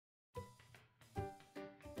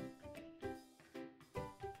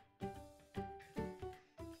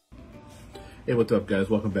Hey, what's up, guys?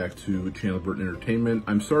 Welcome back to Chandler Burton Entertainment.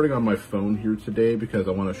 I'm starting on my phone here today because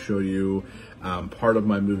I want to show you part of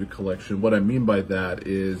my movie collection. What I mean by that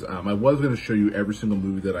is I was going to show you every single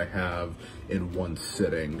movie that I have in one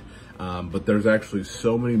sitting, but there's actually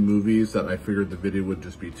so many movies that I figured the video would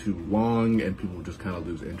just be too long and people would just kind of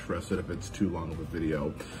lose interest if it's too long of a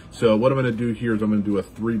video. So what I'm going to do here is I'm going to do a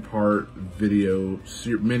three-part video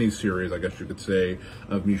mini-series, I guess you could say,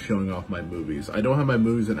 of me showing off my movies. I don't have my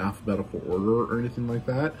movies in alphabetical order or anything like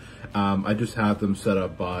that. I just have them set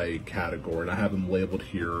up by category, and I have them labeled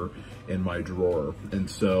here in my drawer. And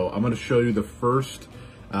so I'm going to show you the first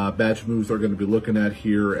batch of movies we're going to be looking at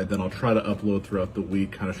here, and then I'll try to upload throughout the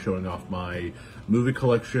week, kind of showing off my movie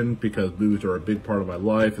collection, because movies are a big part of my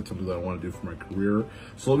life. It's something that I want to do for my career.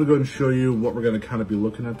 So let me go ahead and show you what we're going to kind of be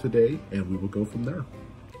looking at today, and we will go from there.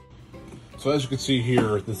 So as you can see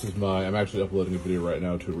here, this is I'm actually uploading a video right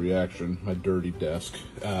now to Reaction, my dirty desk.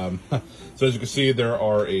 So as you can see, there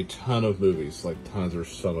are a ton of movies, like tons.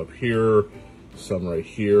 There's some up here, some right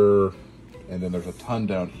here, and then there's a ton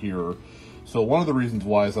down here. So one of the reasons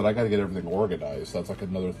why is that I got to get everything organized. That's like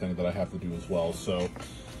another thing that I have to do as well. So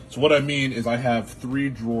what I mean is I have 3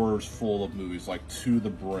 drawers full of movies, like to the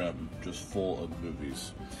brim, just full of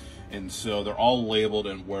movies. And so they're all labeled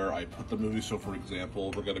and where I put the movies. So for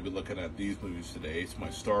example, we're going to be looking at these movies today. It's my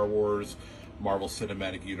Star Wars, Marvel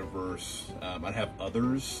Cinematic Universe. I have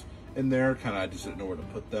others in there, kind of I just didn't know where to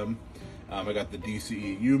put them. I got the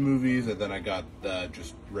DCEU movies, and then I got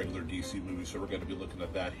just regular DC movies. So we're going to be looking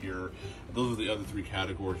at that here. Those are the other 3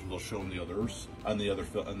 categories, and we'll show them the others on the other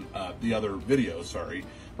videos. Sorry,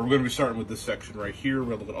 but we're going to be starting with this section right here.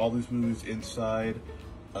 We're going to look at all these movies inside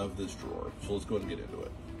of this drawer. So let's go ahead and get into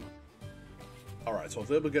it. Alright, so I was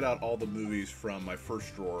able to get out all the movies from my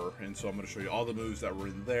first drawer, and so I'm going to show you all the movies that were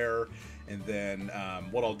in there, and then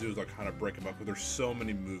what I'll do is I'll kind of break them up, because there's so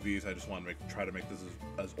many movies. I just want to try to make this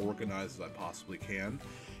as organized as I possibly can.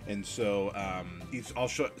 And so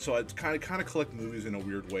so I kind of collect movies in a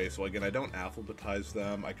weird way. So again, I don't alphabetize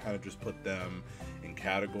them. I kind of just put them in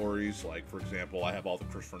categories. Like, for example, I have all the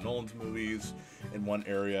Christopher Nolan's movies in one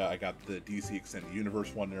area. I got the DC Extended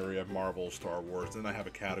Universe one area, Marvel, Star Wars. Then I have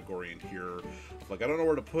a category in here. Like, I don't know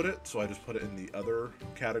where to put it, so I just put it in the other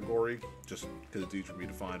category, just because it's easy for me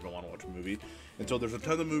to find if I want to watch a movie. And so there's a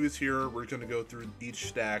ton of movies here. We're going to go through each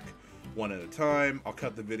stack one at a time. I'll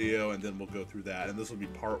cut the video and then we'll go through that, and this will be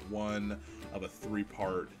part 1 of a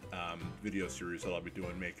 3-part video series that I'll be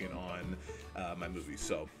making on my movies.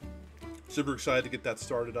 So super excited to get that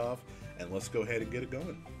started off, and let's go ahead and get it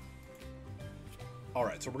going.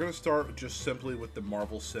 Alright, so we're going to start just simply with the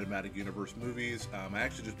Marvel Cinematic Universe movies. I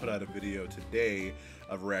actually just put out a video today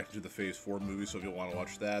of reacting to the Phase 4 movies, so if you want to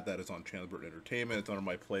watch that, that is on Chandler Burton Entertainment. It's under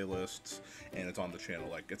my playlists, and it's on the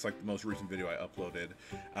channel. It's like the most recent video I uploaded.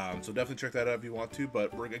 So definitely check that out if you want to,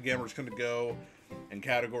 but we're just going to go in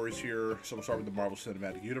categories here. So we'll start with the Marvel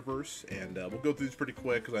Cinematic Universe, and we'll go through these pretty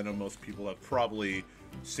quick, because I know most people have probably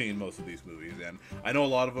seen most of these movies, and I know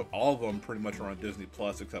all of them pretty much are on Disney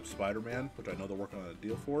Plus except Spider-Man, which I know they're working on a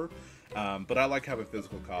deal for. But I like having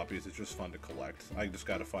physical copies. It's just fun to collect. I just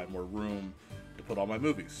got to find more room to put all my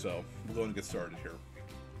movies. So we'll go and get started here.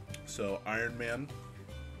 So Iron Man,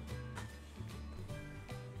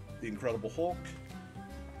 The Incredible Hulk,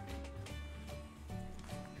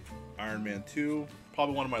 Iron Man 2,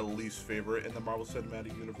 probably one of my least favorite in the Marvel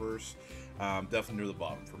Cinematic Universe. Definitely near the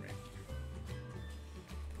bottom for me.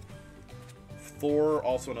 Thor,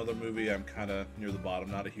 also another movie, I'm kind of near the bottom.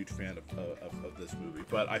 Not a huge fan of this movie,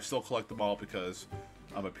 but I still collect them all because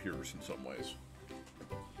I'm a purist in some ways.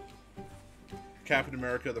 Captain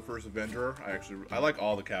America, The First Avenger. I like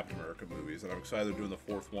all the Captain America movies, and I'm excited they're doing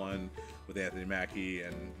the 4th one with Anthony Mackie,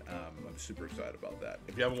 and I'm super excited about that.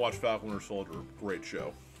 If you haven't watched Falcon Winter Soldier, great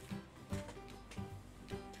show.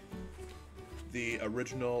 The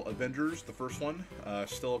original Avengers, the first one,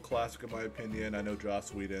 still a classic in my opinion. I know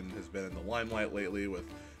Joss Whedon has been in the limelight lately with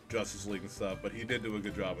Justice League and stuff, but he did do a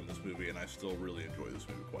good job in this movie, and I still really enjoy this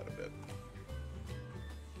movie quite a bit.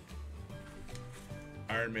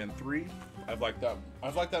 Iron Man 3, I've liked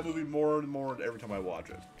that movie more and more every time I watch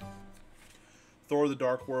it. Thor: The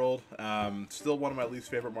Dark World, still one of my least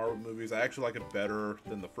favorite Marvel movies. I actually like it better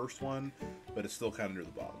than the first one, but it's still kind of near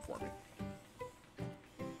the bottom for me.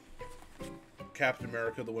 Captain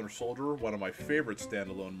America, The Winter Soldier, one of my favorite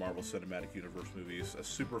standalone Marvel Cinematic Universe movies. A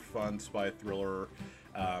super fun spy thriller,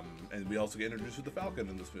 and we also get introduced to the Falcon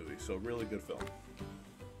in this movie, so really good film.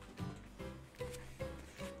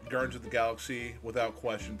 Guardians of the Galaxy, without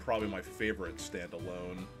question, probably my favorite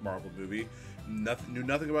standalone Marvel movie. Knew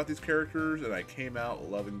nothing about these characters, and I came out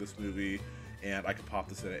loving this movie. and I could pop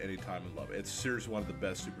this in at any time and love it. It's seriously one of the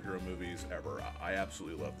best superhero movies ever. I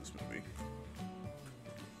absolutely love this movie.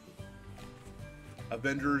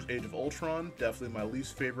 Avengers Age of Ultron, definitely my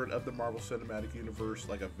least favorite of the Marvel Cinematic Universe,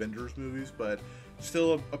 like Avengers movies, but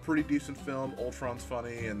still a pretty decent film. Ultron's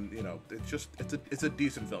funny, and you know, it's a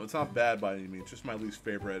decent film. It's not bad by any means, just my least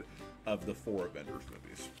favorite of the 4 Avengers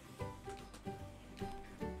movies.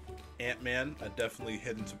 Ant-Man, a definitely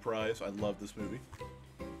hidden surprise. I love this movie.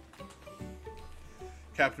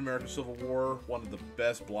 Captain America Civil War, one of the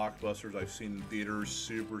best blockbusters I've seen in theaters.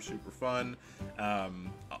 Super, super fun.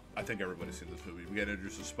 I think everybody's seen this movie. We get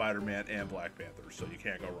introduced to Spider-Man and Black Panther, so you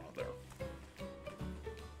can't go wrong there.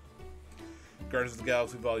 Guardians of the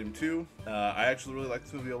Galaxy Volume 2. I actually really liked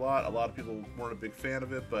this movie a lot. A lot of people weren't a big fan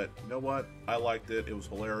of it, but you know what? I liked it. It was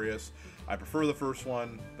hilarious. I prefer the first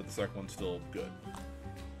one, but the second one's still good.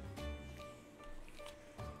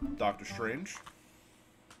 Doctor Strange.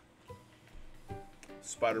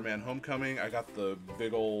 Spider-Man Homecoming. I got the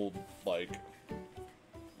big old, like,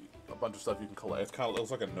 a bunch of stuff you can collect. It's kind of, it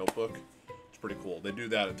looks like a notebook. It's pretty cool. They do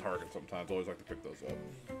that at Target sometimes. I always like to pick those up.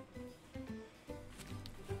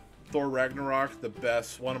 Thor Ragnarok, the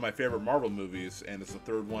best, one of my favorite Marvel movies, and it's the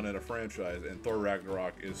 3rd one in a franchise, and Thor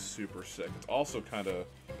Ragnarok is super sick. It's also kind of,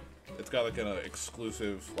 it's got like an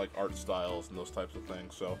exclusive like art styles and those types of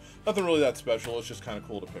things, so nothing really that special. It's just kind of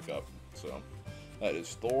cool to pick up. So that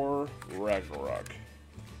is Thor Ragnarok.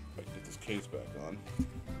 If I can get this case back on.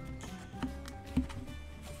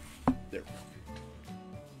 There.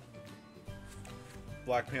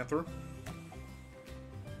 Black Panther.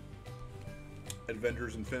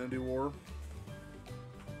 Avengers Infinity War.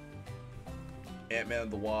 Ant-Man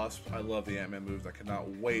and the Wasp. I love the Ant-Man movies. I cannot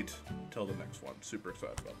wait until the next one. Super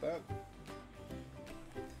excited about that.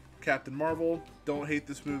 Captain Marvel. Don't hate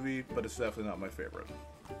this movie, but it's definitely not my favorite.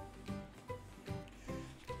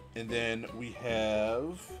 And then we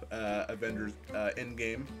have Avengers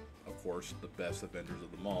Endgame. Of course, the best Avengers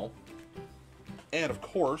of them all. And of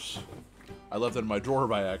course, I left it in my drawer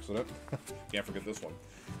by accident. Can't forget this one.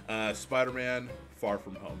 Spider-Man Far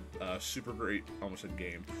From Home. Super great, almost said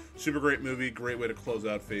game. Super great movie, great way to close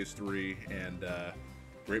out Phase 3, and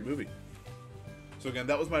great movie. So again,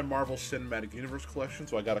 that was my Marvel Cinematic Universe collection,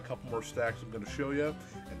 so I got a couple more stacks I'm going to show you,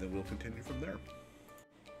 and then we'll continue from there.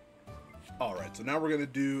 Alright, so now we're going to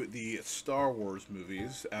do the Star Wars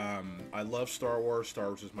movies. I love Star Wars. Star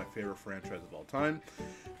Wars is my favorite franchise of all time.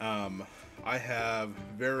 I have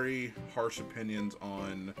very harsh opinions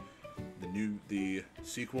on the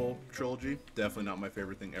sequel trilogy. Definitely not my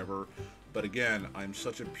favorite thing ever. But again, I'm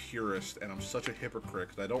such a purist and I'm such a hypocrite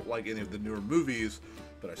because I don't like any of the newer movies,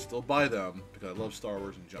 but I still buy them because I love Star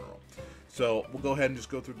Wars in general. So we'll go ahead and just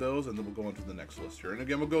go through those, and then we'll go on to the next list here. And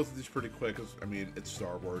again, we'll go through these pretty quick because, I mean, it's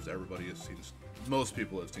Star Wars. Everybody has seen, most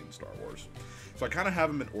people have seen Star Wars. So I kind of have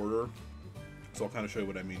them in order. So I'll kind of show you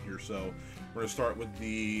what I mean here. So we're going to start with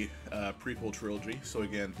the prequel trilogy. So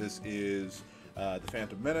again, this is The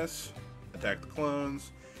Phantom Menace, Attack of the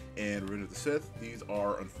Clones, and Revenge of the Sith. These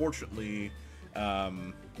are, unfortunately,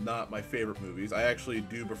 not my favorite movies. I actually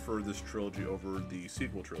do prefer this trilogy over the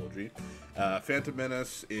sequel trilogy. Phantom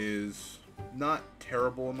Menace is not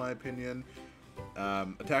terrible in my opinion.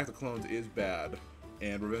 Attack of the Clones is bad,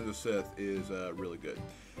 and Revenge of the Sith is really good.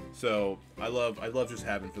 So I love just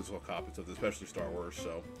having physical copies of this, especially Star Wars.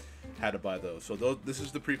 So had to buy those. So this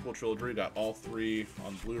is the prequel trilogy. Got all 3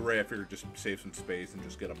 on Blu-ray. I figured just save some space and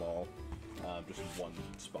just get them all just in one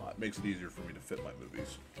spot. Makes it easier for me to fit my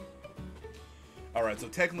movies. All right. So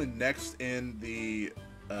technically, next in the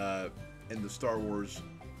Star Wars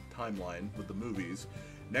timeline with the movies,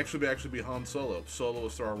 next would actually be Han Solo. Solo: A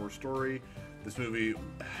Star Wars Story. This movie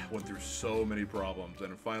went through so many problems,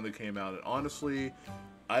 and it finally came out. And honestly,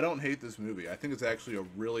 I don't hate this movie. I think it's actually a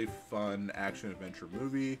really fun action-adventure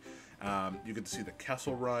movie. You get to see the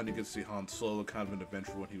Kessel Run. You get to see Han Solo kind of an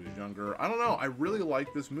adventure when he was younger. I don't know. I really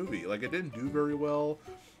like this movie. Like, it didn't do very well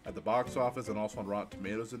at the box office, and also on Rotten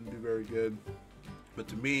Tomatoes didn't do very good. But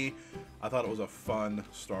to me, I thought it was a fun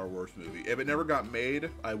Star Wars movie. If it never got made,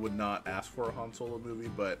 I would not ask for a Han Solo movie,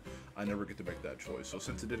 but I never get to make that choice. So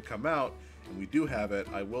since it did come out, and we do have it,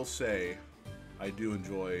 I will say I do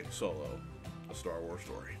enjoy Solo: A Star Wars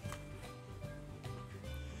Story.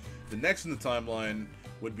 The next in the timeline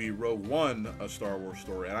would be Rogue One: A Star Wars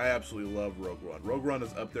Story, and I absolutely love Rogue One. Rogue One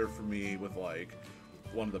is up there for me with, like,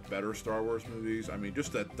 one of the better Star Wars movies. I mean,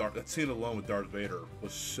 just that scene alone with Darth Vader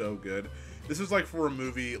was so good. This is like for a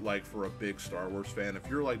movie, like for a big Star Wars fan. If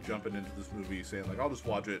you're like jumping into this movie saying like, I'll just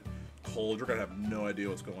watch it cold, you're gonna have no idea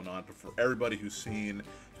what's going on. But for everybody who's seen,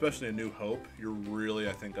 especially A New Hope, you're really,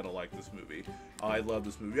 I think, gonna like this movie. I love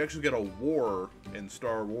this movie. You actually get a war in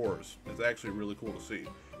Star Wars. It's actually really cool to see.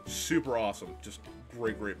 Super awesome. Just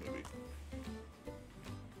great, great movie.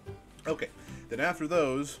 Okay, then after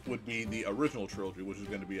those would be the original trilogy, which is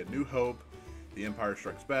going to be A New Hope, The Empire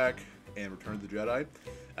Strikes Back, and Return of the Jedi.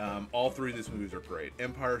 All three of these movies are great.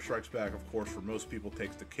 Empire Strikes Back, of course, for most people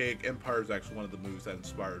takes the cake. Empire is actually one of the movies that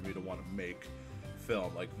inspired me to want to make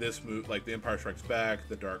film. Like this movie, like The Empire Strikes Back,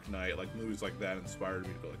 The Dark Knight, like movies like that inspired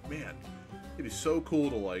me to go like, man, it'd be so cool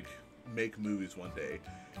to like make movies one day.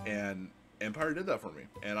 And Empire did that for me,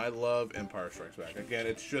 and I love Empire Strikes Back. Again,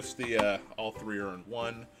 it's just the all three are in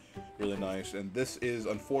one, really nice. And this is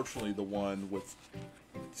unfortunately the one with,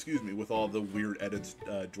 excuse me, with all the weird edits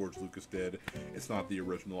George Lucas did. It's not the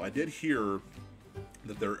original. I did hear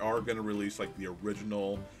that they are going to release like the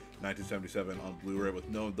original 1977 on Blu-ray with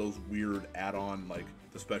no those weird add-on like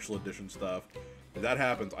the special edition stuff. If that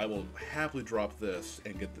happens, I will happily drop this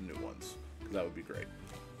and get the new ones, because that would be great.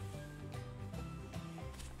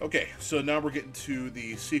 Okay, so now we're getting to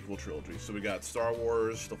the sequel trilogy. So we got Star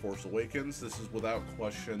Wars: The Force Awakens. This is without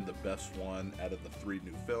question the best one out of the three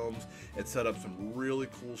new films. It set up some really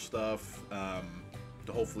cool stuff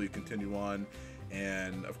to hopefully continue on.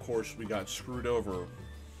 And of course, we got screwed over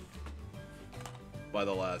by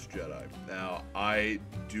The Last Jedi. Now, I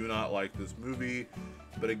do not like this movie,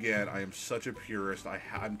 but again, I am such a purist.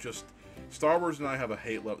 I'm just, Star Wars and I have a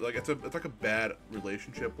hate love. Like it's like a bad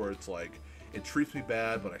relationship where it's like, it treats me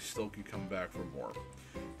bad, but I still keep coming back for more.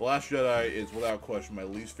 The Last Jedi is without question my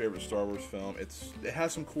least favorite Star Wars film. It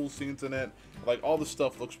has some cool scenes in it. Like all the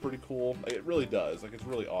stuff looks pretty cool. Like, it really does. Like it's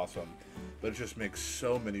really awesome. But it just makes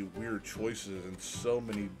so many weird choices and so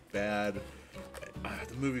many bad.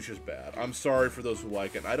 The movie's just bad. I'm sorry for those who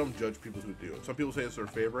like it. And I don't judge people who do. Some people say it's their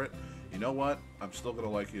favorite. You know what? I'm still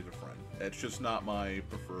gonna like you as a friend. It's just not my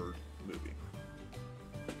preferred movie.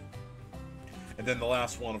 And then the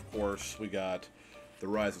last one, of course, we got The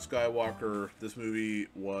Rise of Skywalker. This movie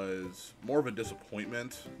was more of a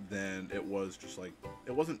disappointment than it was just like,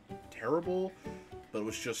 it wasn't terrible, but it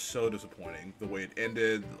was just so disappointing. The way it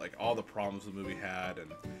ended, like all the problems the movie had,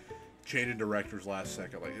 and changing directors last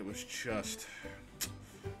second, like it was just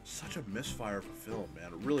such a misfire of a film,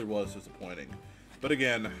 man. It really was disappointing. But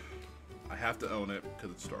again, I have to own it because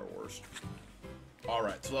it's Star Wars.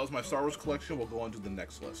 Alright, so that was my Star Wars collection. We'll go on to the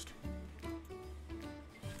next list.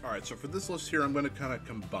 Alright, so for this list here, I'm going to kind of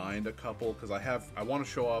combine a couple, because I want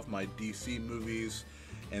to show off my DC movies,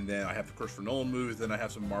 and then I have the Christopher Nolan movies, then I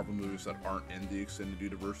have some Marvel movies that aren't in the extended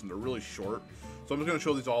universe, and they're really short. So I'm just going to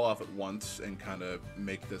show these all off at once, and kind of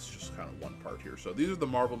make this just kind of one part here. So these are the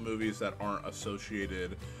Marvel movies that aren't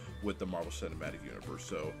associated with the Marvel Cinematic Universe.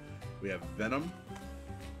 So we have Venom.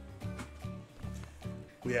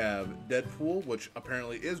 We have Deadpool, which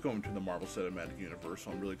apparently is going to the Marvel Cinematic Universe,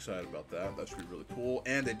 so I'm really excited about that. That should be really cool.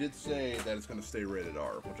 And they did say that it's going to stay rated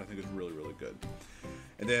R, which I think is really, really good.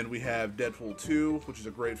 And then we have Deadpool 2, which is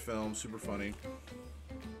a great film, super funny.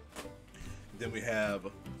 Then we have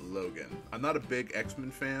Logan. I'm not a big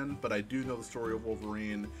X-Men fan, but I do know the story of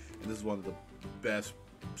Wolverine, and this is one of the best.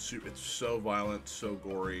 It's so violent, so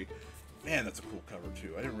gory. Man, that's a cool cover,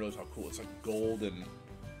 too. I didn't realize how cool. It's like gold and...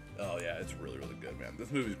 Oh yeah, it's really, really good, man.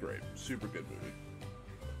 This movie's great. Super good movie.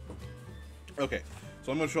 Okay,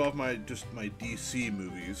 so I'm going to show off my DC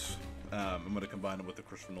movies. I'm going to combine them with the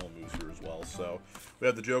Christopher Nolan movies here as well. So we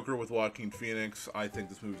have The Joker with Joaquin Phoenix. I think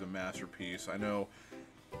this movie's a masterpiece. I know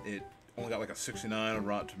it only got like a 69 on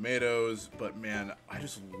Rotten Tomatoes, but man, I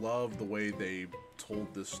just love the way they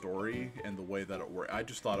told this story and the way that it worked. I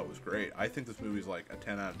just thought it was great. I think this movie's like a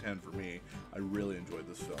 10 out of 10 for me. I really enjoyed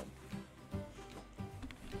this film.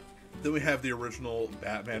 Then we have the original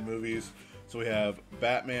Batman movies. So we have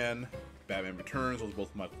Batman Returns with both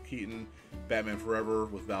Michael Keaton, Batman Forever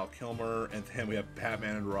with Val Kilmer, and then we have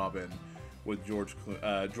Batman and Robin with George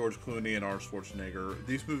Clooney and Arnold Schwarzenegger.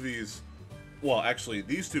 These movies, well, actually,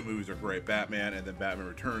 these two movies are great. Batman and then Batman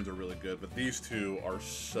Returns are really good, but these two are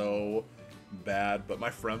so bad. But my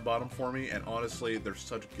friend bought them for me, and honestly, they're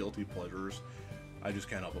such guilty pleasures. I just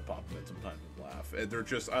can't help but pop them in sometimes and laugh. And they're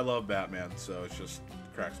just, I love Batman, so it just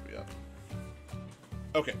cracks me up.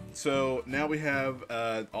 Okay, so now we have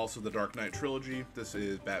also the Dark Knight trilogy. This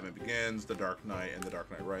is Batman Begins, The Dark Knight, and The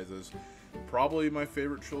Dark Knight Rises. Probably my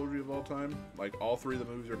favorite trilogy of all time. Like, all three of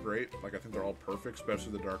the movies are great. Like, I think they're all perfect,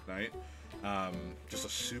 especially The Dark Knight. Just a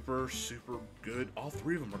super, super good, all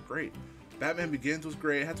three of them are great. Batman Begins was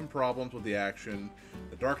great. It had some problems with the action.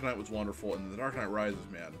 The Dark Knight was wonderful, and The Dark Knight Rises,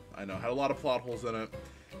 man, I know, had a lot of plot holes in it,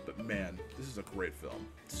 but man, this is a great film.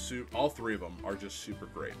 All three of them are just super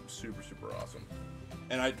great. Super, super awesome.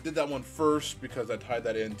 And I did that one first because I tied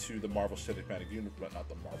that into the Marvel Cinematic Universe, but not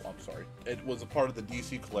the Marvel, I'm sorry. It was a part of the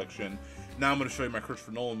DC collection. Now I'm going to show you my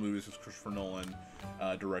Christopher Nolan movies, because Christopher Nolan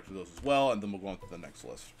directed those as well, and then we'll go on to the next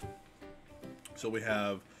list. So we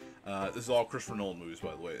have, this is all Christopher Nolan movies,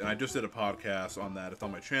 by the way, and I just did a podcast on that. It's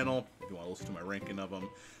on my channel, if you want to listen to my ranking of them.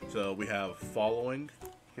 So we have Following,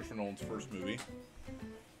 Christopher Nolan's first movie.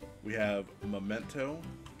 We have Memento,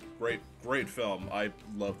 great film. I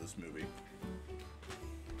love this movie.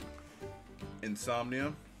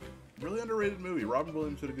 Insomnia, really underrated movie. Robin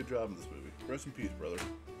Williams did a good job in this movie. Rest in peace, brother.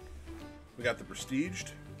 We got The Prestige,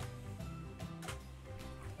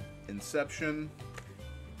 Inception,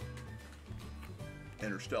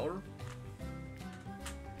 Interstellar,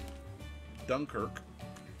 Dunkirk,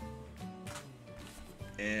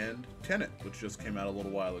 and Tenet, which just came out a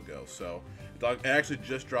little while ago. So it actually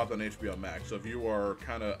just dropped on HBO Max. So if you are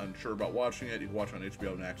kind of unsure about watching it, you can watch it on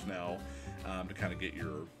HBO Max now to kind of get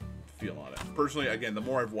your feel on it. Personally, again, the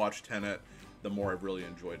more I've watched Tenet, the more I've really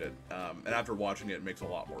enjoyed it. And after watching it, it makes a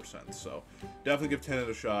lot more sense. So definitely give Tenet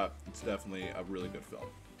a shot. It's definitely a really good film.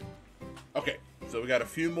 Okay, so we got a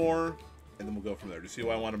few more, and then we'll go from there. Do you see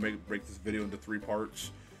why I want to break this video into 3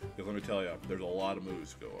 parts? Because let me tell you, there's a lot of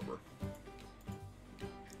movies to go over.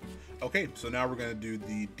 Okay, so now we're going to do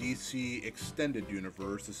the DC Extended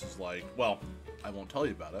Universe. This is like, well, I won't tell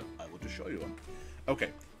you about it. I will just show you them. Okay,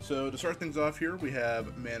 so to start things off here, we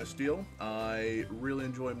have Man of Steel. I really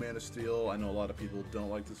enjoy Man of Steel. I know a lot of people don't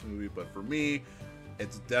like this movie, but for me,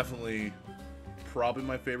 it's definitely probably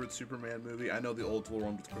my favorite Superman movie. I know the old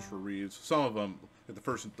one with Christopher Reeves. Some of them, the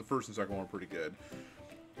first and second one, are pretty good.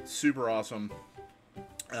 Super awesome,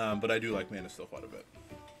 but I do like Man of Steel quite a bit.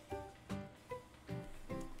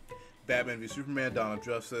 Batman v Superman, Dawn of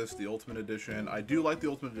Justice, the Ultimate Edition. I do like the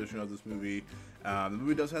Ultimate Edition of this movie. The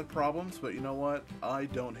movie does have problems, but you know what? I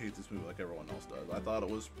don't hate this movie like everyone else does. I thought it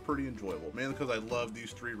was pretty enjoyable, mainly because I love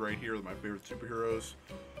these 3 right here. They're my favorite superheroes.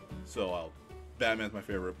 So Batman's my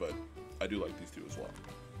favorite, but I do like these 2 as well.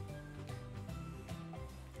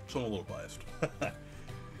 So I'm a little biased.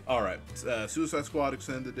 Alright, Suicide Squad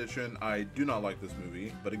Extended Edition. I do not like this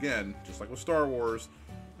movie, but again, just like with Star Wars,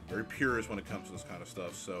 very purist when it comes to this kind of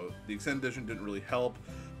stuff, so the extended edition didn't really help,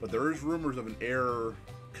 but there is rumors of an air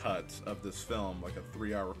cut of this film, like a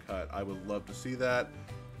 3-hour cut. I would love to see that.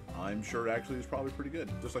 I'm sure it actually is probably pretty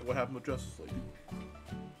good, just like what happened with Justice League.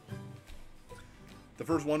 The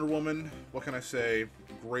first Wonder Woman, what can I say?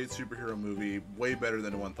 Great superhero movie, way better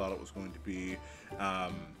than anyone thought it was going to be.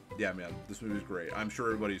 Yeah, man, this movie is great. I'm sure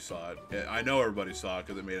everybody saw it. I know everybody saw it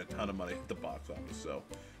because it made a ton of money at the box office, so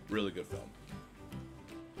really good film.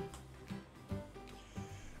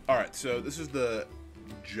 Alright, so this is the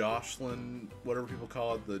Jocelyn, whatever people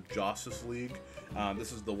call it, the Justice League.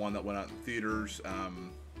 This is the one that went out in theaters.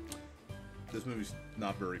 This movie's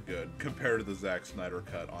not very good compared to the Zack Snyder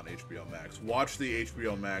cut on HBO Max. Watch the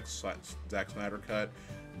HBO Max Zack Snyder cut.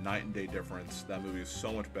 Night and day difference. That movie is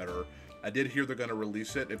so much better. I did hear they're going to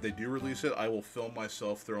release it. If they do release it, I will film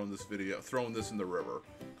myself throwing this in the river.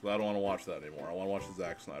 Because I don't want to watch that anymore. I want to watch the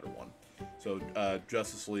Zack Snyder one. So,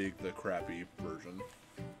 Justice League, the crappy version.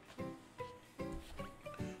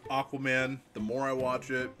 Aquaman, the more I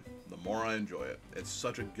watch it, the more I enjoy it. It's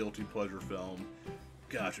such a guilty pleasure film.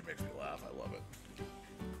 Gosh, it makes me laugh. I love it.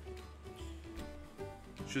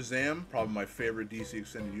 Shazam, probably my favorite DC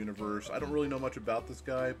Extended Universe. I don't really know much about this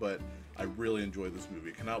guy, but I really enjoy this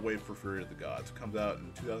movie. Cannot wait for Fury of the Gods. It comes out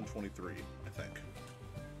in 2023, I think.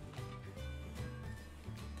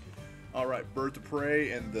 Alright, Birds of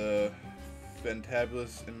Prey and the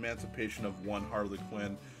Fantabulous Emancipation of One Harley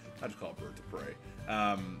Quinn. I just call it Birds of Prey.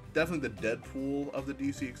 Definitely the Deadpool of the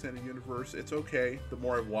DC Extended Universe. It's okay. The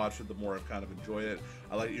more I've watched it, the more I've kind of enjoyed it.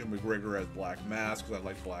 I like Ewan McGregor as Black Mask, because I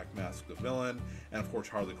like Black Mask the villain. And of course,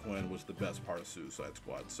 Harley Quinn was the best part of Suicide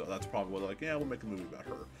Squad. So that's probably what, like, yeah, we'll make a movie about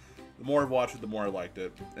her. The more I've watched it, the more I liked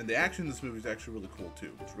it. And the action in this movie is actually really cool,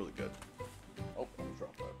 too. It's really good. Oh, I'm gonna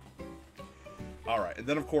drop that. Alright, and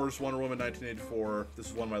then of course, Wonder Woman 1984. This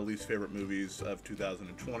is one of my least favorite movies of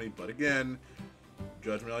 2020, but again,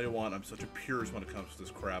 judge me all you want, I'm such a purist when it comes to this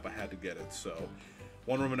crap, I had to get it. So,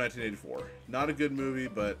 Wonder Woman 1984. Not a good movie,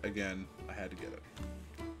 but again, I had to get it.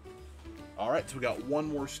 Alright, so we got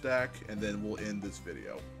one more stack, and then we'll end this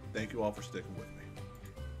video. Thank you all for sticking with me.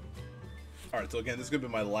 Alright, so again, this is going to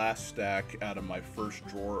be my last stack out of my first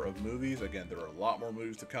drawer of movies. Again, there are a lot more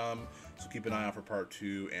movies to come, so keep an eye out for part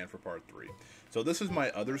 2 and for part 3. So this is my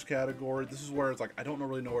others category. This is where it's like, I don't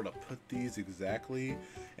really know where to put these exactly,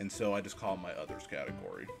 and so I just call them my others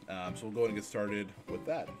category. So we'll go ahead and get started with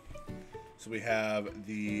that. So we have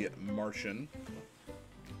The Martian,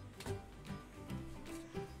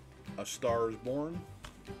 A Star is Born,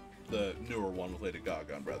 the newer one with Lady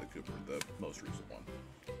Gaga and Bradley Cooper, the most recent one.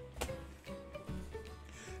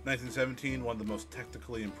 1917, one of the most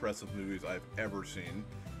technically impressive movies I've ever seen.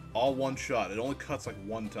 All one shot. It only cuts like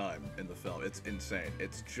one time in the film. It's insane.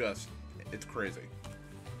 It's crazy.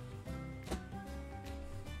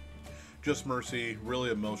 Just Mercy, really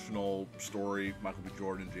emotional story. Michael B.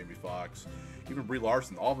 Jordan, Jamie Foxx, even Brie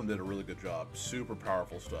Larson, all of them did a really good job. Super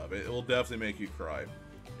powerful stuff. It will definitely make you cry.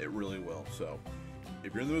 It really will. So,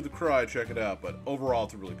 if you're in the mood to cry, check it out, but overall,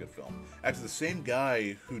 it's a really good film. Actually, the same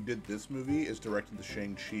guy who did this movie is directing the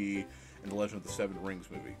Shang-Chi and the Legend of the Seven Rings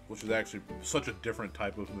movie, which is actually such a different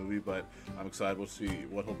type of movie, but I'm excited to see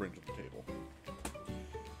what he'll bring to the table.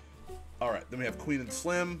 Alright, then we have Queen and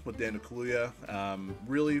Slim with Daniel Kaluuya.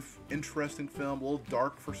 Really interesting film, a little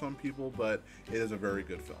dark for some people, but it is a very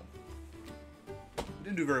good film. It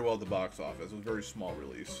didn't do very well at the box office. It was a very small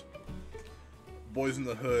release. Boys in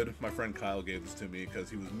the Hood, my friend Kyle gave this to me because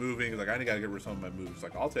he was moving. He's like, I gotta get rid of some of my movies. He's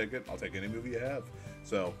like, I'll take it. I'll take any movie you have.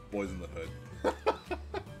 So, Boys in the Hood.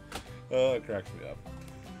 It cracks me up.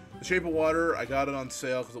 The Shape of Water, I got it on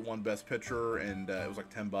sale because it won Best Picture, and it was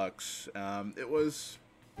like $10. It was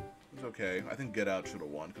okay. I think Get Out should have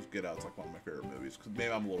won because Get Out's like one of my favorite movies. Because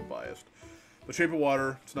maybe I'm a little biased. But Shape of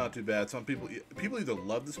Water, it's not too bad. Some people either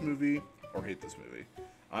love this movie or hate this movie.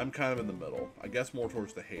 I'm kind of in the middle. I guess more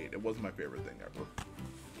towards the hate. It wasn't my favorite thing ever.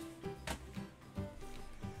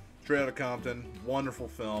 Straight Outta Compton, wonderful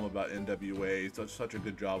film about NWA. It does such a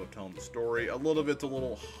good job of telling the story. A little bit's a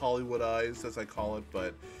little Hollywoodized, as I call it,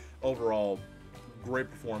 but overall, great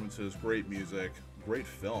performances, great music, great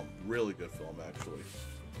film. Really good film, actually.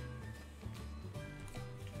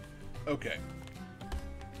 Okay.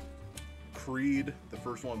 Creed, the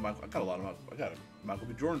first one. I got a Michael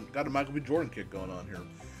B. Jordan kick going on here.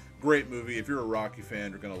 Great movie. If you're a Rocky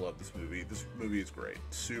fan, you're gonna love this movie. This movie is great.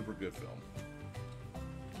 Super good film.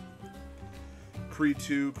 Creed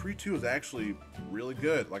 2. Creed 2 is actually really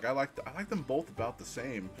good. Like I like them both about the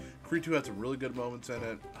same. Creed 2 had some really good moments in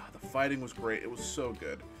it. The fighting was great. It was so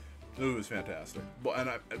good. The movie was fantastic. And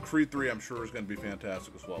Creed 3, I'm sure, is going to be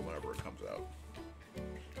fantastic as well whenever it comes out.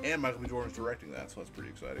 And Michael B. Jordan's directing that, so that's pretty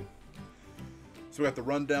exciting. So we got The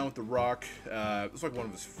Rundown with The Rock. It's like one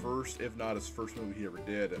of his first, if not his first movie he ever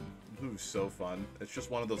did, and the movie's so fun. It's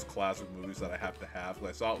just one of those classic movies that I have to have.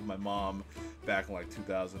 I saw it with my mom back in like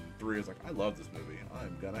 2003. I was like, I love this movie.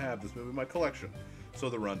 I'm gonna have this movie in my collection. So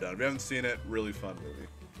The Rundown. If you haven't seen it, really fun movie.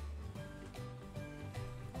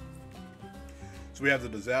 So we have The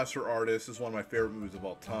Disaster Artist. This is one of my favorite movies of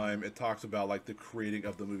all time. It talks about like the creating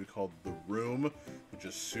of the movie called The Room, which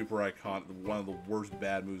is super iconic, one of the worst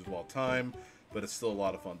bad movies of all time, but it's still a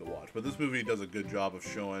lot of fun to watch. But this movie does a good job of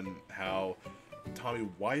showing how Tommy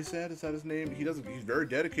Wiseau, is that his name? He's very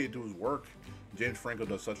dedicated to his work. James Franco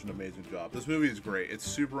does such an amazing job. This movie is great. It's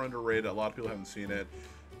super underrated. A lot of people haven't seen it.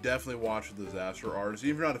 Definitely watch The Disaster Artist.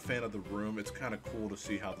 Even if you're not a fan of The Room, it's kind of cool to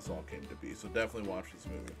see how this all came to be. So definitely watch this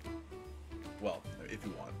movie. Well, if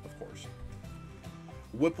you want, of course.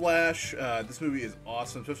 Whiplash, this movie is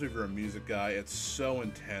awesome, especially if you're a music guy. It's so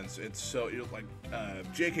intense. It's so,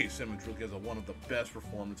 J.K. Simmons really has one of the best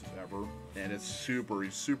performances ever, and he's super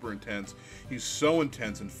intense. He's so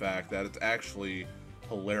intense, in fact, that it's actually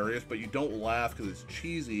hilarious, but you don't laugh because it's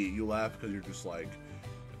cheesy. You laugh because you're just like,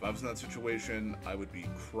 if I was in that situation, I would be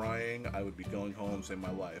crying. I would be going home saying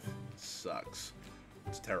my life sucks.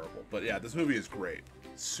 It's terrible. But yeah, this movie is great.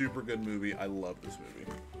 Super good movie. I love this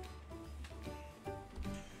movie.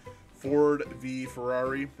 Ford v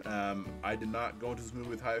Ferrari. I did not go into this movie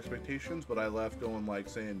with high expectations, but I left going like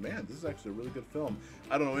saying, man, this is actually a really good film.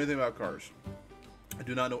 I don't know anything about cars. I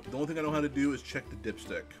do not know. The only thing I know how to do is check the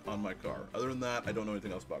dipstick on my car. Other than that, I don't know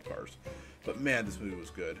anything else about cars. But man, this movie was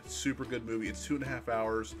good. Super good movie. It's 2.5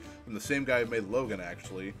 hours from the same guy who made Logan,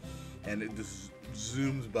 actually. And it just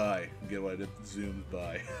zooms by. Get what I did? Zooms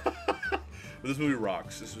by. But this movie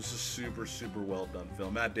rocks. This was a super well done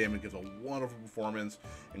film. Matt Damon gives a wonderful performance,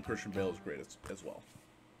 and Christian Bale is great as well.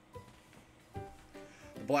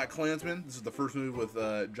 The Black Klansman. This is the first movie with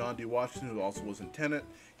John D. Washington, who also was in Tenet.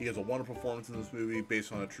 He gives a wonderful performance in this movie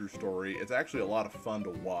based on a true story. It's actually a lot of fun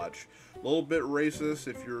to watch. A little bit racist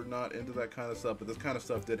if you're not into that kind of stuff, but this kind of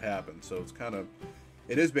stuff did happen, so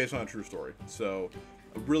it is based on a true story. So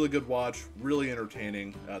A really good watch, really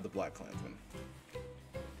entertaining. The Black Klansman.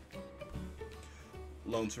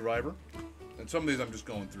 Lone Survivor. And some of these I'm just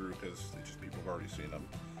going through because just people have already seen them.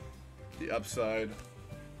 The Upside.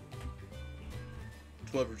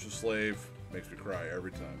 12 Years a Slave. Makes me cry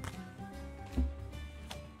every time.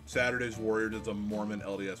 Saturday's Warriors is a Mormon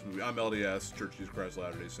LDS movie. I'm LDS, Church of Jesus Christ of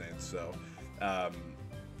Latter-day Saints, so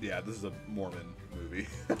yeah, this is a Mormon movie.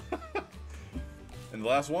 And the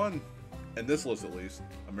last one, and this list at least,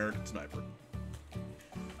 American Sniper.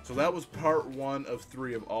 So that was part 1 of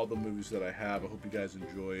 3 of all the movies that I have. I hope you guys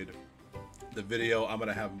enjoyed the video. I'm going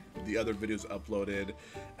to have the other videos uploaded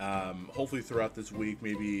hopefully throughout this week,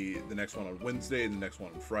 maybe the next one on Wednesday and the next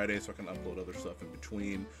one on Friday, so I can upload other stuff in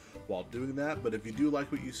between while doing that. But if you do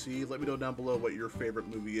like what you see, let me know down below what your favorite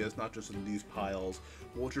movie is, not just in these piles.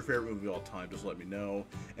 What's your favorite movie of all time? Just let me know.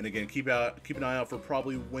 And again, keep an eye out for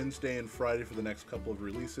probably Wednesday and Friday for the next couple of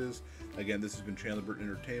releases. Again, this has been Chandler Burton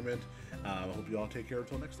Entertainment. I hope you all take care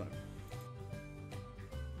until next time.